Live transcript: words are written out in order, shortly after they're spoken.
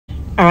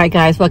All right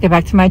guys, welcome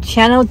back to my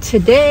channel.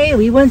 Today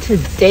we went to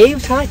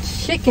Dave's Hot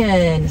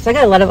Chicken. So I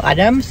got a lot of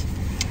items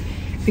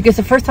because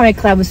the first time I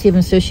collabed with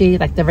Steven Sushi,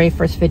 like the very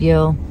first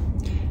video,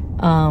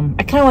 I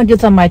kind of want to do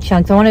this on my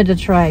channel because I wanted to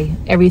try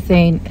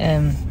everything.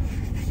 And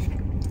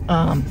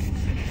I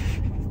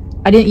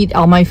didn't eat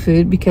all my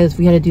food because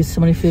we had to do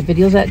so many food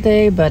videos that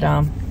day. But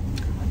I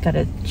got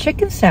a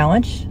chicken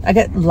sandwich. I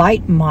got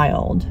light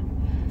mild.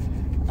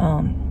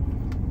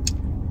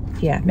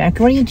 Yeah,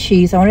 macaroni and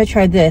cheese. I want to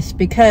try this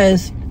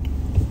because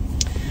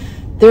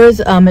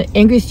there's an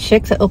Angry's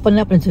Chicks that opened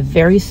up and it's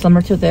very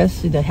similar to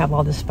this. They have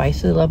all the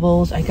spicy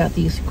levels. I got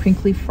these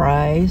crinkly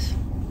fries.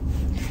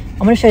 I'm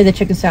going to show you the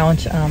chicken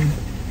sandwich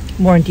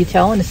more in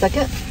detail in a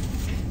second.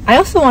 I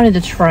also wanted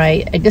to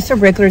try just a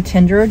regular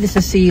tender just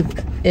to see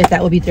if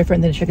that would be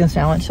different than a chicken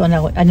sandwich. So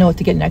I know what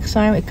to get next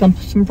time. It comes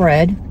with some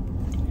bread.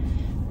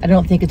 I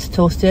don't think it's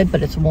toasted,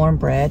 but it's warm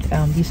bread.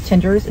 These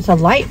tenders, it's a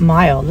light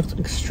mild. It looks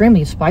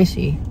extremely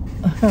spicy.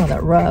 Oh,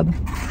 that rub.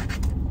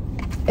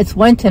 It's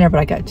one tender, but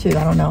I got two.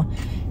 I don't know.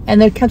 And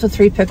then it comes with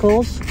 3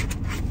 pickles.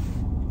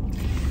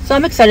 So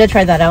I'm excited to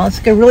try that out. It's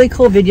like a really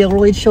cool video,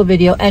 really chill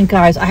video. And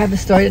guys, I have a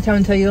story to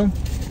tell you.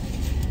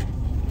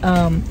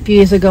 A few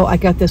years ago, I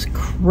got this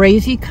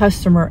crazy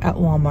customer at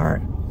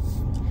Walmart.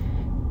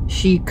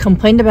 She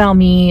complained about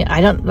me. I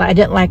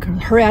didn't like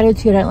her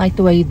attitude. I didn't like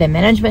the way the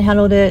management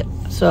handled it.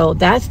 So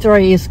that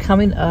story is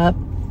coming up.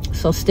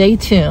 So stay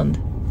tuned.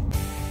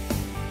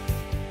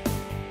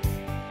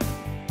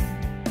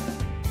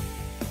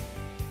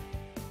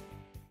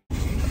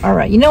 All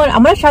right, you know what?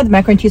 I'm gonna try the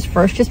macaroni and cheese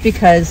first just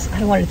because I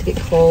don't want it to get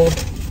cold.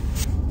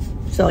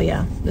 So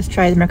yeah, let's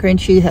try the macaroni and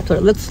cheese. That's what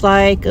it looks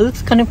like. It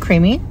looks kind of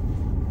creamy.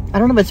 I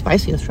don't know if it's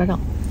spicy. Let's try it out.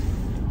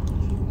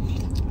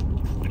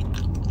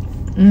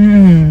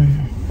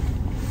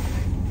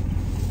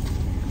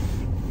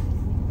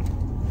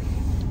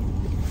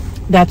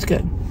 That's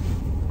good.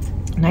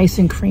 Nice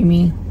and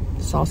creamy,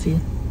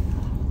 saucy.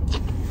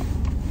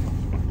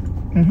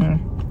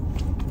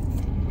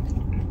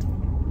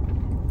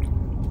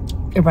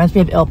 It reminds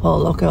me of El Pollo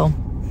Loco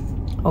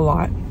a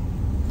lot.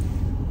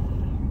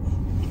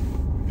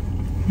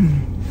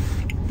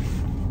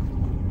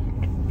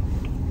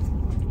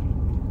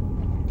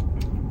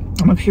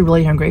 I'm actually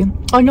really hungry.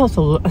 Oh no, it's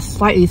a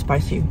slightly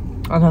spicy.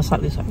 Oh no,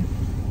 slightly spicy.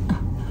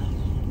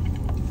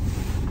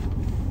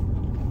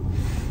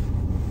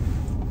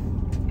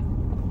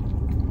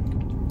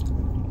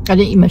 I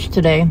didn't eat much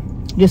today.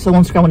 Just the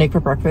 1 scrambled egg for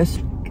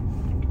breakfast.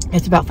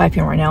 It's about 5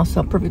 p.m. right now,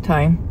 so perfect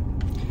time.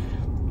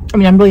 I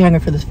mean, I'm really hungry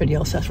for this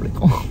video, so that's really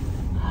cool.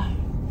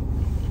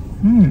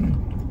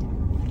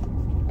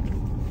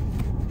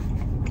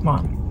 Come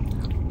on.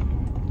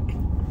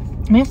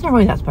 I mean, it's not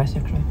really that spicy,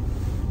 actually.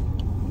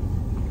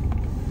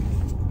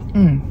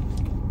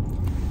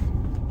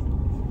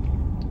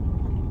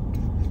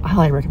 I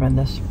highly recommend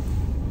this.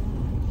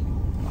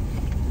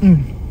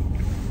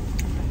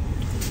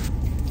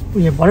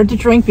 We have water to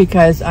drink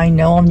because I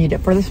know I'll need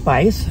it for the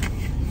spice.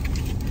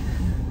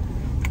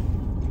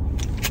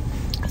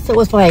 So it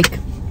was like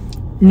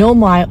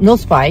no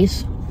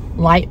spice,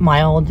 light,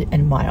 mild,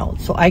 and mild.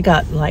 So I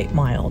got light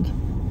mild.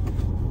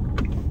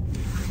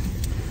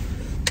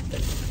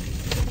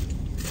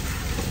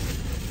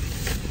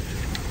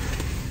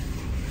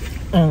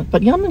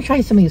 But yeah, I'm gonna try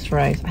some of these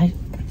fries. I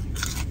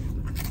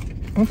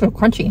don't feel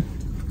crunchy.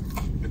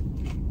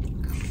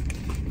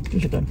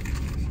 These are good.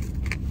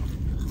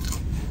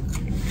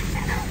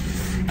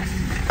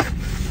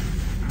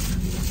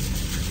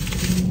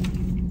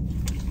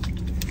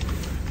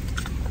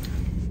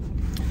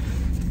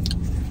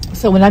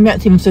 So when I met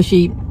Steven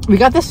Sushi, we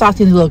got this sauce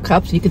in these little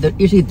cups. You could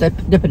usually dip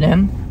it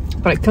in,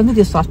 but it comes with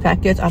these sauce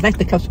packets. I like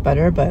the cups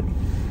better, but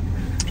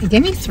he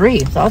gave me 3,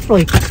 so that was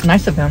really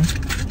nice of him.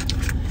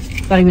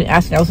 Not even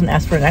asking. I wasn't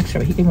asked for an extra,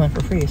 but he gave me one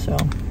for free. So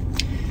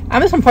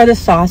I'm just gonna pour this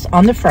sauce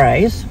on the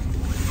fries.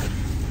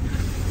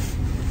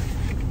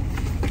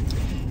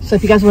 So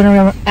if you guys wonder where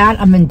I'm at,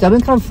 I'm in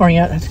Dublin,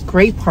 California. That's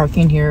great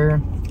parking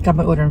here. Got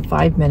my order in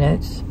 5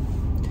 minutes.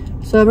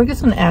 So we're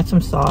just gonna add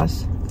some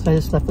sauce because I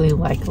just definitely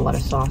like a lot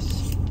of sauce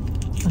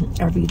on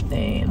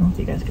everything. I don't know if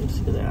you guys can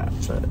see that,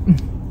 but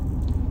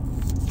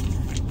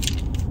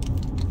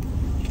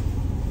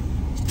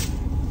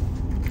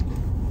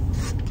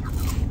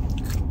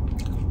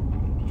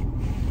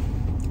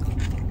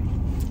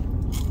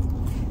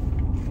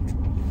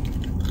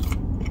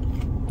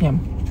yeah.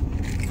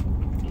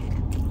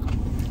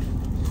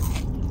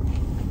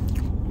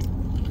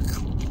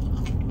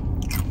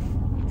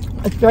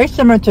 It's very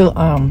similar to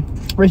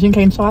Raising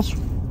Cane sauce.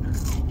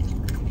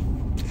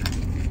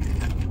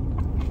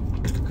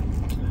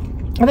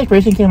 I think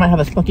Raising Cane might have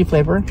a smoky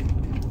flavor.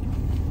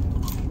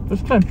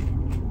 It's good.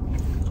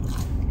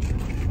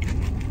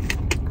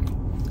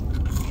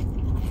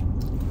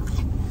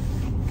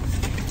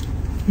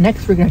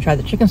 Next, we're gonna try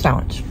the chicken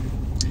sandwich.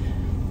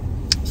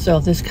 So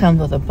this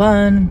comes with a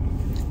bun.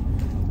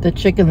 The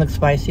chicken looks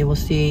spicy. We'll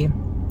see.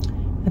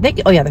 I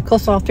think, oh yeah, the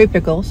coleslaw, 3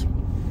 pickles.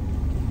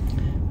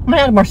 I'm gonna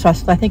add more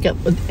sauce. I think it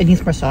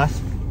needs more sauce.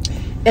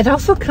 It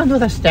also comes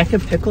with a stack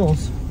of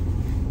pickles.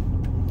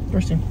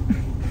 Interesting.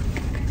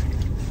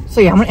 So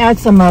yeah, I'm gonna add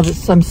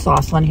some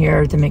sauce on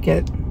here to make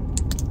it,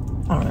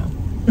 I don't know,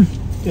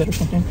 good or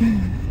something.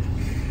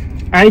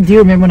 I do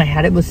remember when I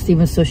had it with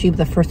Steven Sushi, but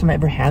the first time I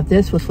ever had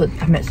this was when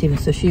I met Steven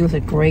Sushi. It was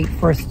a great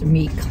first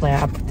meat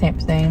collab type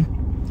thing.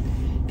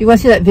 If you want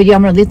to see that video,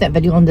 I'm gonna leave that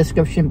video in the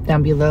description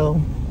down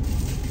below.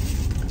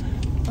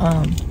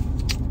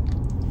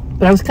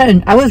 But I was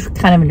kind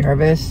of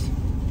nervous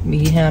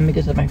meeting him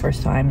because of my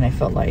first time, and I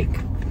felt like,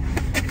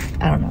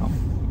 I don't know,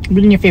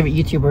 meeting your favorite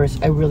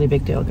YouTubers, a really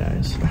big deal,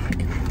 guys.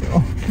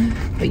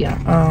 But yeah,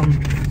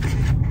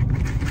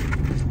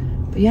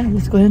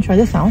 let's go ahead and try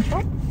this out.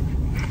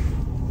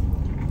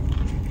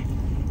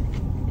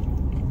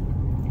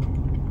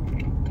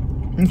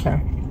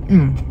 Okay.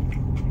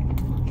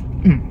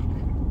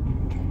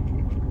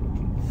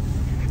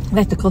 I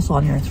like the coleslaw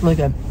in here. It's really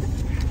good.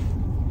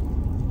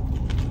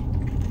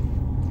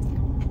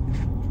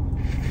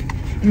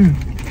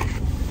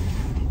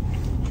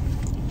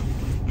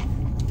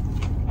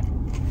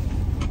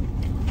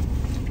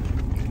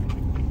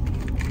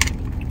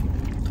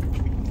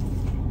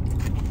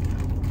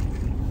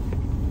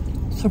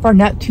 So far,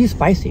 not too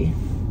spicy.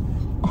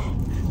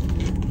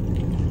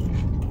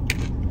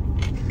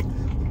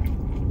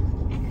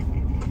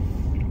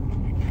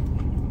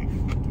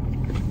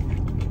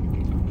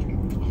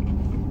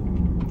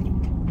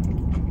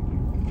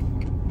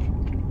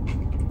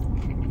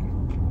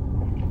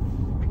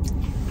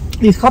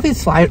 These coffee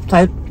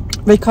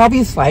they call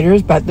these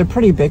sliders, but they're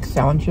pretty big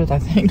sandwiches, I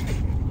think.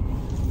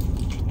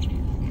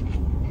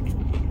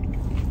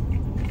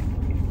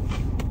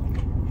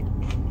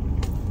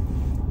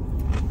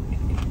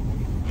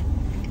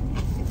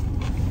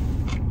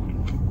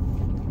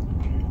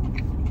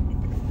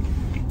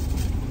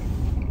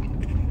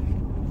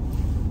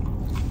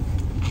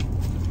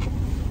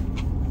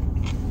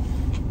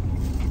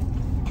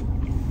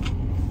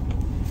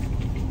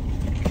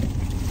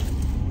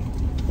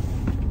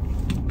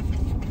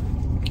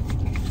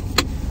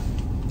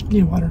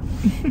 Need water.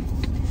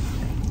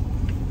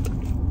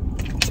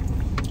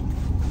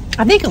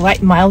 I think a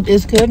light mild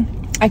is good.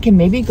 I can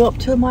maybe go up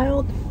to a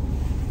mild.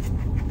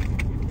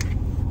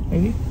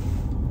 Maybe.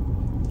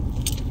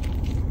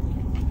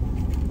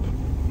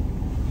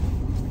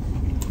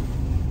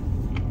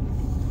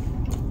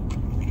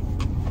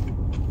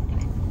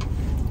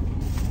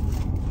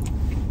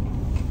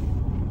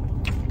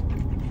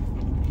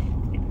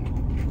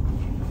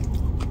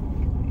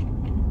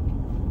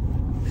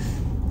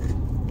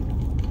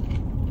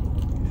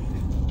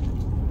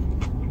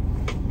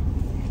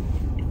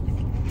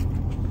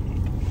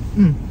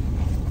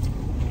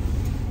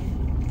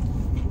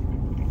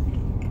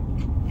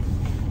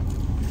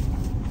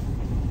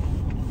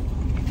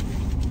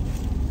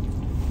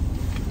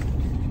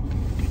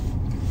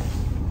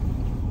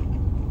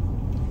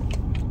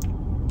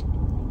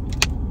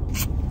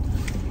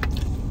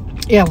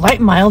 Yeah,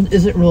 light mild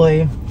isn't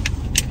really,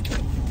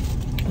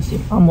 let's see,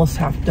 I'm almost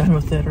half done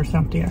with it or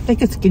something. I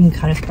think it's getting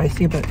kind of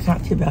spicy, but it's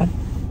not too bad.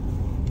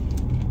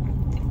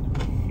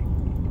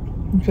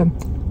 Okay.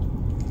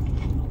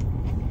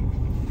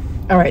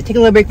 All right, take a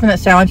little break from that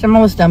sandwich. I'm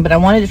almost done, but I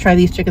wanted to try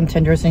these chicken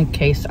tenders in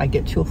case I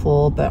get too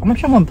full, but I'm gonna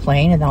try one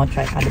plain and then I'll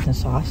try adding the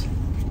sauce.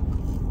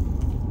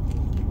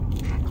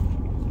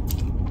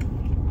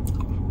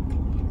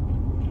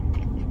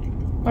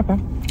 Okay.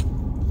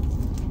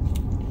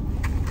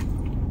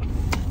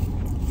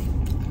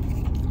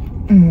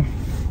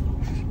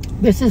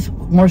 This is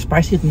more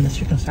spicy than the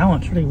chicken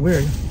salad. It's really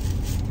weird.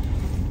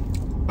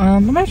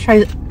 I'm gonna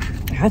try.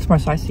 That's more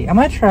spicy. I'm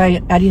gonna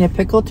try adding a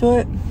pickle to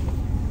it.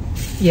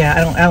 Yeah,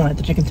 I don't like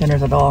the chicken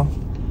tenders at all.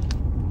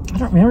 I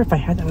don't remember if I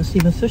had that with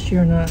Steven Sushi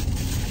or not.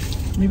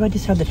 Maybe I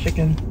just had the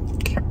chicken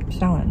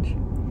sandwich.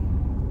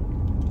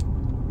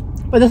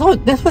 But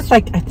this was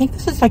like, I think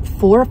this is like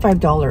 $4 or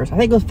 $5. I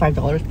think it was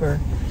 $5 for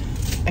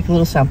like a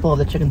little sample of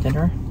the chicken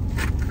tender.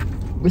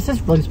 This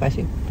is really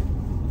spicy.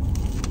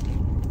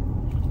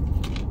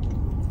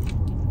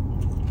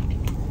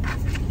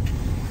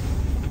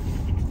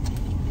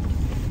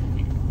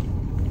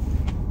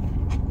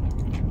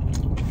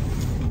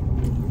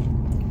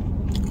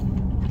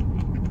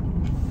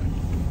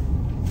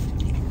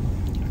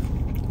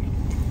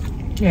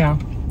 Yeah.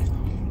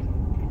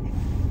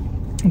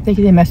 I'm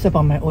thinking they messed up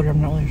on my order.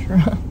 I'm not really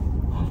sure.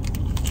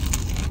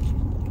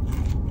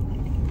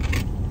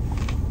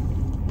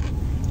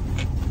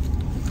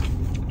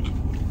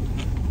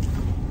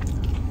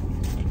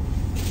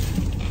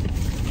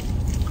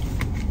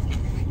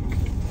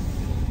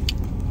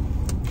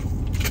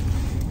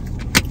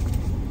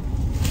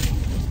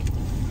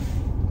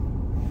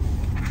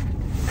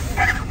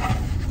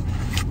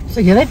 So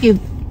yeah,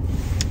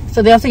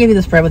 they also give you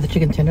this bread with the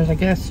chicken tenders, I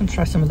guess. Let's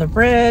try some of the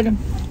bread.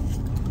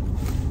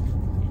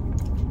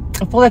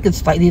 I feel like it's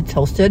slightly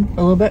toasted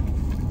a little bit.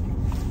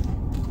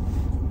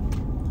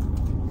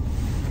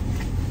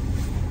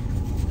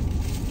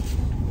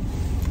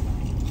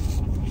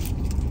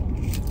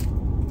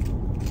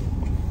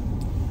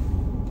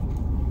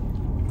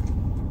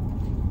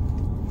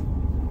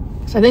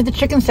 So I think the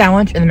chicken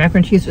sandwich and the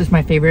macaroni and cheese is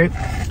my favorite.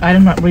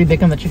 I'm not really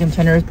big on the chicken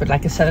tenders, but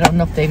like I said, I don't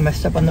know if they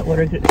messed up on the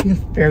order. It seems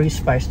very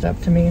spiced up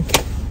to me.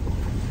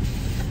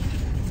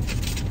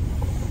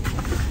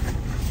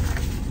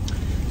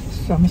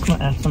 So I'm just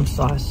gonna add some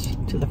sauce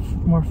to the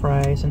more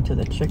fries and to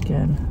the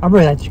chicken. I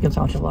really like the chicken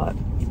sandwich a lot.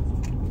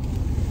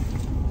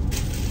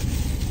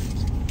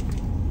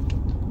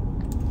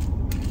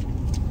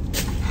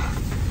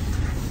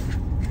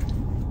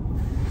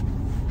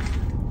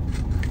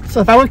 So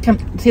if I would come,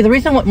 see, one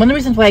of the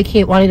reasons why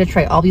I wanted to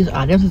try all these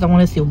items is I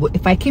want to see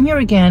if I came here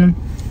again,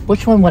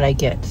 which one would I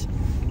get?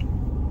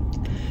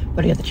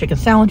 Would I get the chicken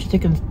sandwich,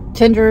 chicken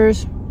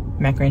tenders,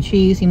 macaroni and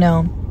cheese, you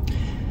know?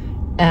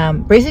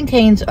 Raising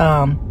Cane's,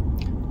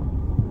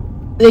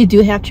 they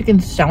do have chicken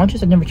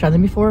sandwiches. I've never tried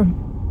them before.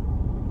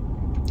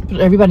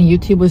 But everybody on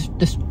YouTube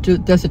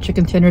does the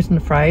chicken tenders and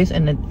the fries,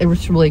 and it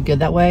was really good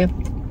that way.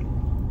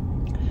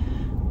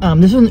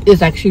 This one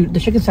is actually the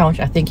chicken sandwich,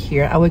 I think,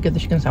 here. I would get the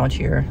chicken sandwich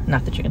here,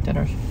 not the chicken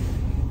tenders.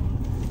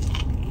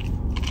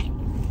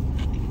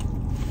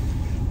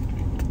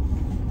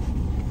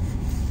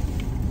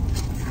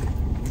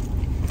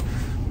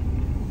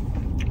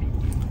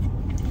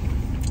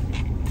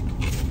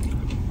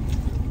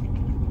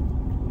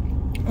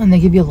 And they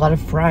give you a lot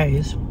of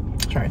fries.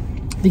 Sorry.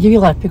 They give you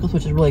a lot of pickles,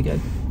 which is really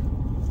good.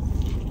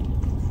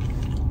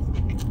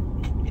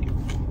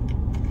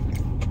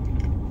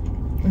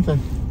 Okay.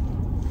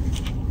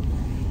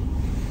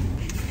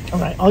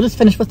 Alright, I'll just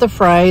finish with the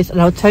fries,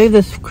 and I'll tell you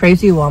this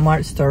crazy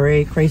Walmart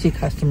story. Crazy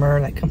customer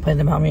that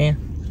complained about me.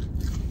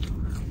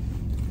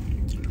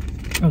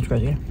 That was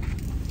crazy.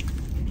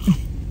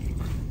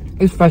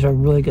 These fries are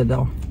really good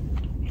though.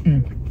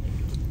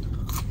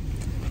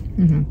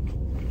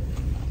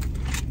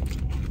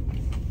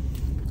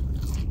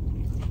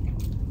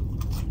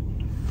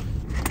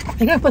 I'm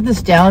gonna put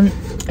this down.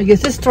 I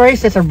guess this story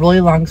says a really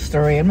long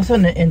story. I'm just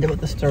gonna end it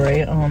with the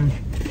story.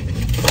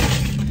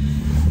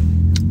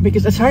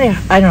 Because it's hard,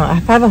 I don't know, I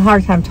have a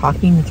hard time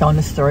talking and telling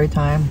the story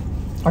time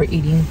or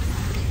eating.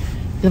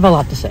 I have a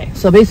lot to say.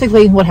 So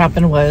basically what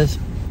happened was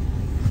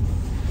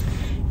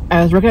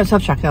I was working at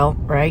self-checkout,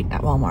 right,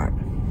 at Walmart.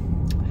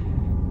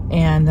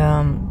 And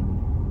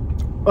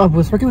I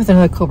was working with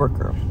another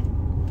coworker.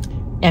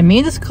 And me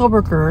and this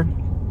coworker,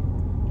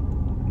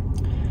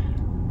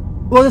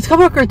 well, this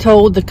coworker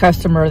told the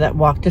customer that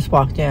just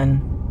walked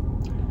in,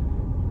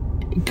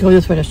 go to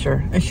this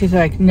register. And she's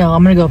like, no,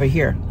 I'm gonna go over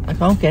here. I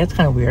go, okay, that's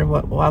kind of weird.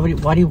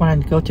 Why do you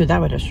want to go to that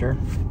register?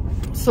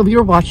 So we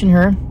were watching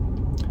her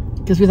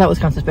because we thought it was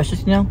kind of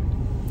suspicious, you know.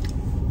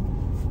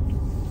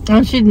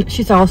 And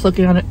she saw us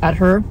looking at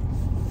her.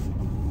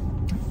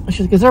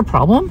 She's like, is there a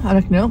problem? I'm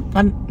like, no,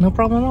 no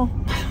problem at all.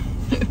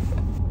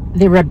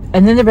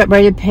 And then they were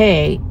ready to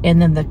pay, and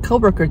then the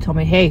coworker told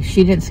me, hey,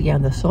 she didn't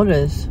scan the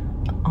sodas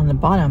on the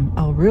bottom.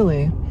 Oh,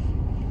 really?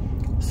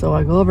 So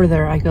I go over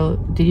there. I go,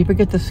 did you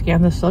forget to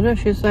scan the soda?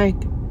 She's like,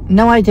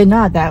 no, I did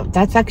not.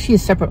 That's actually a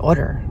separate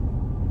order.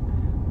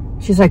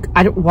 She's like,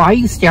 why are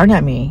you staring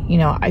at me? You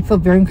know, I feel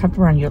very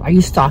uncomfortable around you. Are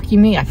you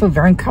stalking me? I feel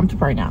very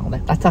uncomfortable right now.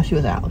 That's how she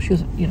was out. She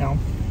was, you know,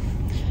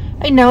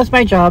 I know it's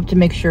my job to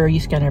make sure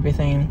you scan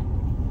everything.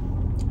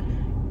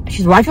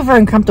 She's, well, I feel very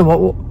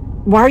uncomfortable.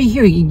 Why are you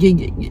here?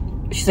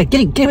 She's like,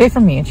 get away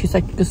from me. And she's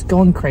like, just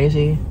going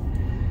crazy.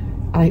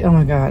 Oh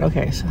my God.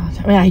 Okay. So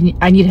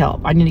I need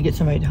help. I need to get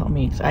somebody to help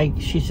me.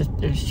 She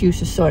was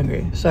just so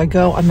angry. So I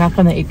go, I knock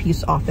on the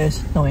AP's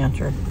office. No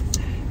answer.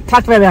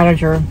 Talk to my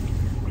manager.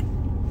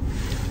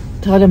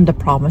 Tell them the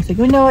problem. I said,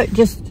 you know what?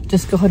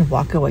 Just go ahead and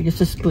walk away.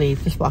 Just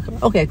leave. Just walk away.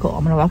 Okay, cool.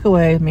 I'm going to walk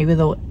away. Maybe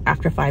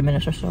after 5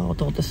 minutes or so,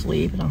 they'll just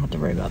leave and I don't have to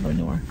worry about them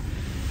anymore.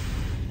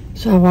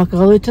 So I walk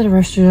all the way to the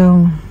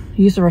restroom,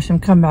 use the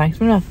restroom, come back. It's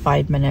been about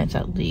 5 minutes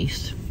at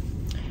least.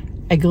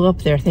 I go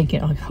up there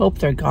thinking, I hope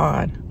they're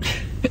gone.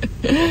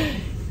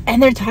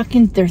 And they're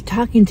talking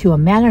to a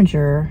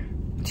manager,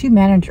 2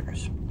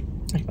 managers.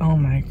 Like, oh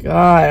my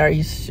God, are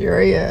you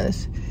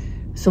serious?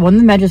 So when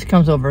the manager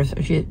comes over,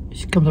 she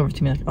comes over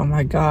to me like, oh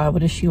my God,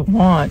 what does she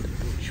want?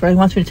 She really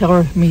wants me to tell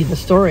her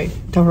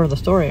the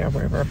story or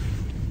whatever.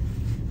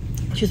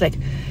 She's like,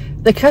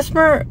 the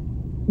customer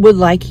would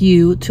like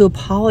you to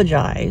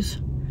apologize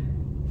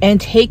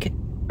and take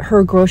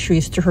her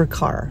groceries to her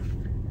car.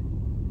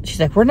 She's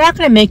like, we're not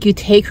going to make you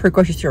take her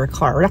groceries to her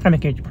car. We're not going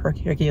to make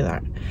her do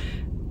that.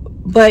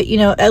 But, you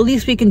know, at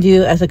least we can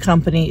do as a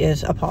company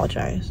is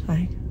apologize.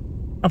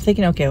 I'm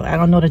thinking, okay, I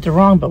don't know what I did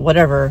wrong, but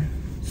whatever.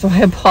 So I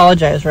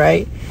apologize,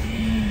 right?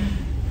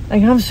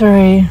 Like, I'm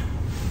sorry.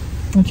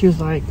 And she was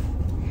like,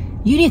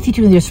 you need to teach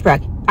me with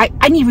respect.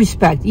 I need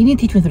respect. You need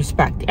to teach me with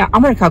respect.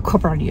 I'm going to call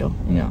corporate on you,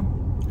 you know.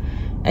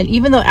 And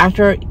even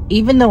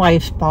though I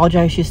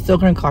apologized, she's still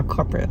going to call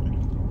corporate.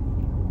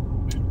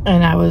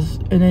 And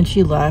then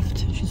she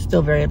left. She's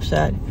still very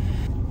upset.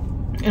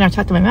 And I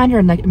talked to my manager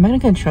and like, am I gonna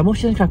get in trouble?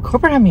 She's like,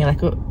 corporate on me.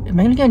 Like, am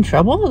I gonna get in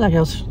trouble? Like,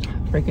 I was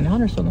freaking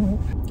out or something.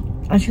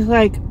 And she's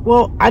like,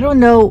 well, I don't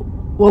know.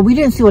 Well, we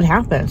didn't see what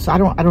happened, so I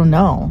don't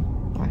know.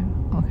 Like,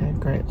 okay,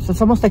 great. So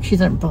it's almost like she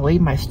doesn't believe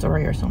my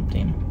story or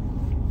something.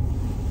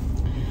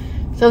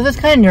 So I was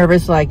just kind of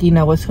nervous, like, you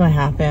know, what's going to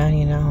happen,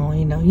 you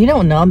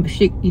don't know.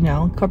 She,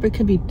 corporate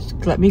could be,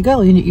 let me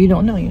go. You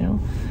don't know,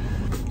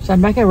 So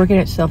I'm back at working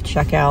at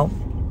self-checkout,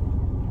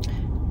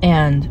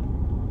 and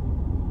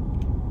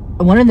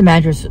one of the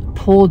managers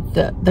pulled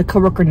the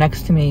coworker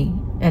next to me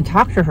and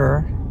talked to her.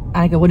 And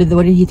I go, what did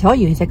he tell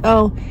you? He's like,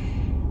 oh,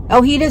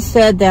 he just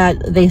said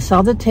that they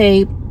saw the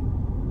tape,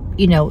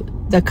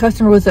 the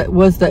customer was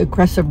the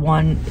aggressive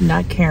one,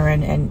 not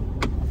Karen, and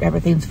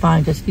everything's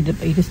fine. You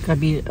just gotta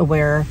be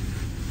aware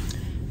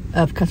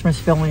of customers'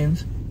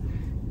 feelings.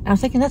 And I was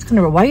thinking, that's kind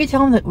of, why are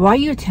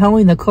you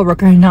telling the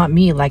coworker and not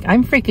me? Like,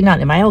 I'm freaking out.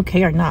 Am I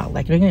okay or not?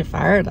 Like, am I gonna get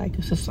fired? Like,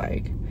 it's just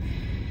like.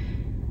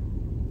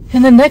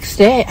 And the next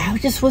day, I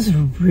just was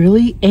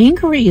really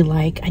angry.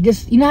 Like, I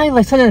just,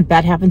 like something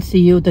bad happens to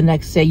you, the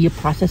next day you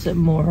process it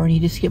more and you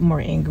just get more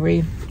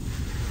angry.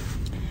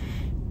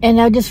 And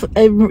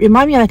it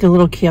reminded me of like a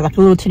little kid, like a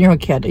little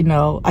 10-year-old kid,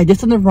 I did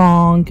something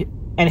wrong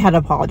and had to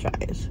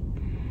apologize.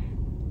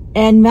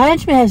 And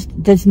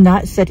management does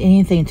not said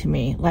anything to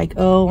me. Like,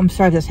 oh, I'm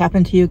sorry this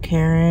happened to you,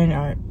 Karen.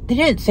 Or they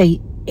didn't say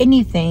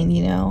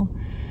anything,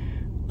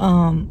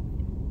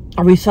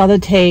 or we saw the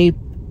tape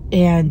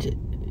and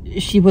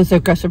she was an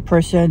aggressive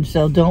person,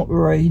 so don't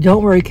worry,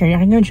 Karen,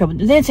 you're not in trouble.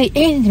 They didn't say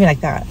anything to me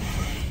like that.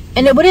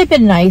 And it would have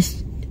been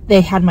nice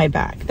they had my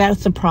back.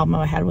 That's the problem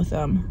I had with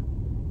them.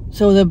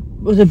 So it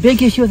was a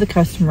big issue with the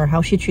customer,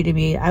 how she treated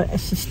me.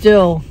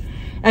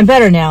 I'm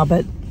better now,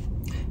 but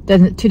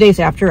then 2 days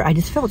after, I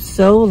just felt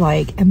so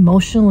like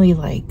emotionally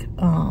like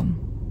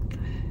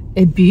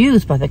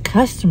abused by the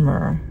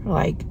customer.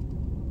 Like,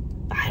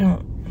 I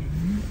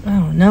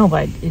don't know,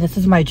 but this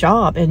is my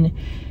job, and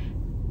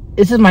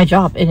if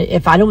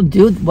I don't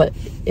do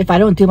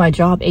my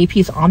job,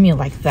 AP's on me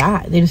like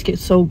that. They just get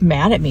so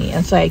mad at me.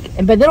 And it's like,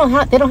 but they don't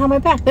have my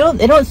back. They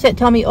don't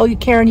tell me, oh,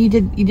 Karen, you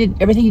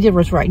did everything you did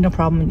was right, no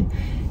problem.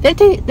 They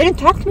didn't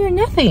talk to me or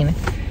nothing.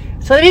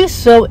 So I was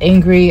so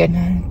angry,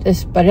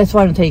 but I just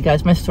wanted to tell you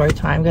guys my story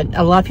time.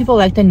 A lot of people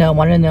want to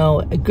know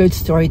a good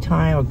story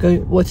time, or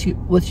good, what's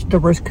the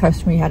worst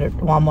customer you had at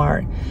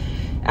Walmart.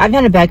 I've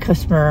had a bad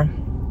customer.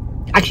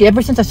 Actually,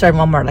 ever since I started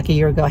Walmart like a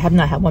year ago, I have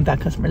not had one bad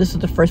customer. This is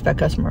the first bad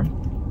customer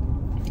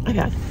I've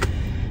had.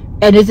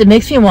 And it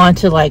makes me want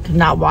to like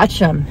not watch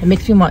them. It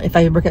makes me want, if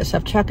I work at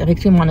self-check, it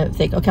makes me want to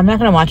think, okay, I'm not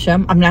going to watch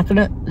them. I'm not going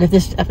to,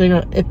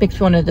 it makes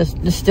me want to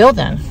just distill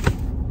them.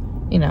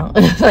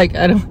 Like,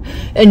 I don't,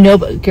 and no,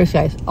 but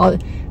guys,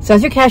 so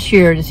as a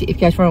cashier, to see if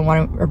you guys want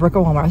to work at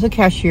Walmart, as a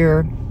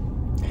cashier,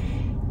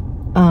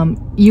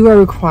 you are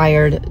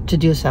required to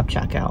do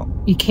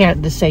self-checkout. You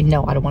can't just say,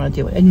 no, I don't want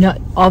to do it. And not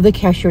all the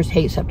cashiers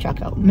hate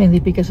self-checkout, mainly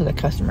because of the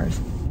customers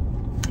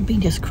being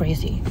just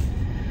crazy.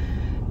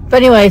 But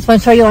anyways, I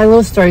want to tell you a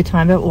little story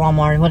time about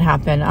Walmart and what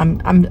happened.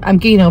 I'm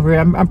getting over it.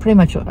 I'm pretty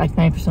much like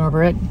 90%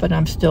 over it, but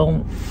I'm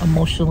still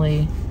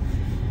emotionally,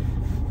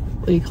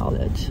 what do you call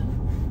it?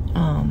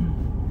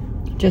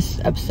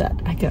 Just upset,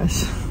 I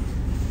guess.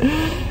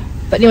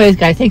 But anyways,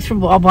 guys, thanks for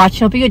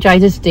watching. Hope you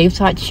enjoyed this Dave's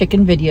Hot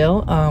Chicken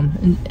video.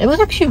 And it was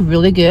actually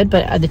really good,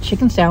 but the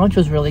chicken sandwich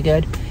was really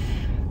good.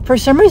 For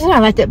some reason, I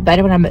liked it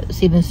better when I'm at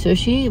Steven's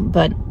Sushi,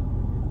 but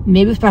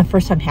maybe it's my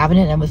first time having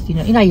it, and it was,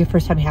 your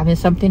first time having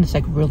something, it's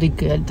like really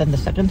good than the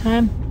second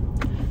time.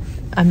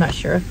 I'm not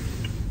sure.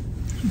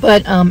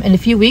 But in a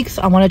few weeks,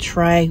 I want to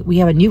try, we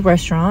have a new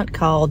restaurant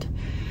called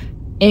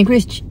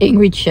Angry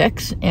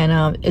Chicks,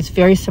 and it's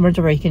very similar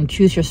to where you can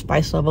choose your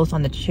spice levels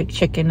on the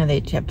chicken, and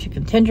they have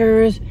chicken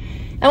tenders.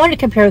 I wanted to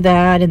compare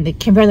that and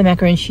compare the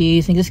macaroni and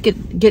cheese and just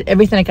get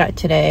everything I got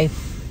today.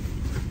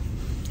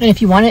 And if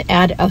you want to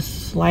add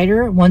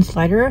one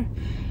slider,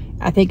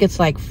 I think it's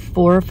like $4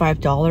 or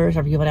 $5. Or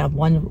if you want to have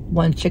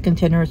one chicken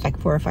tender, it's like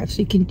 $4 or $5.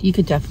 So you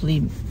could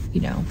definitely,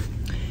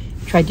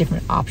 try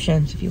different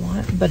options if you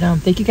want. But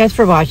thank you guys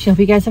for watching. Hope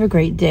you guys have a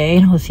great day,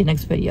 and I'll see you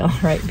next video. All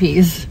right,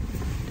 peace.